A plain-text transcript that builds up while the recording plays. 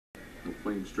He'll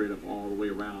play him straight up all the way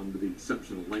around with the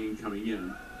exception of Lane coming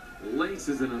in.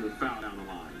 Laces another foul down the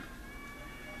line.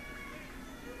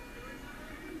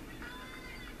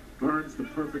 Burns, the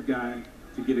perfect guy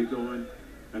to get it going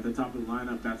at the top of the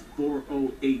lineup. That's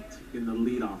 408 in the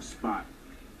leadoff spot.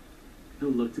 He'll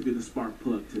look to be the spark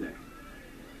plug today.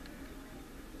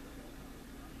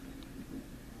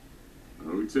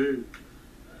 0-2.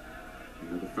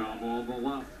 Another foul ball on the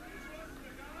left.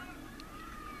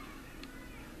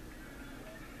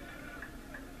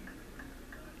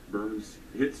 Burns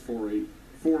hits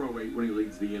 408 when he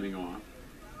leads the inning off.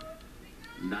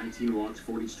 19 walks,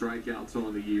 40 strikeouts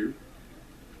on the year.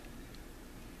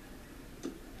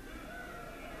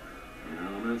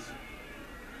 Now a miss.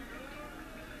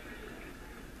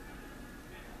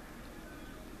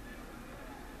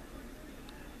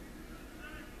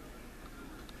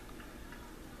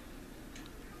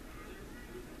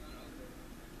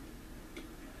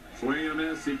 Swing and a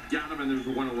miss. He got him, and there's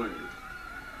one away.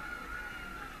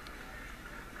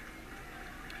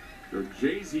 So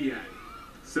Jasiak,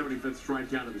 75th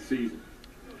strikeout of the season.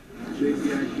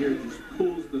 Jasiak here just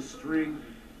pulls the string,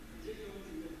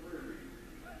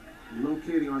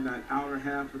 locating on that outer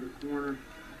half of the corner.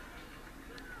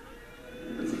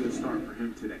 That's a good start for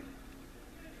him today.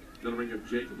 That'll bring up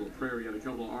Jacob LaPrairie at a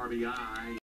couple of RBI.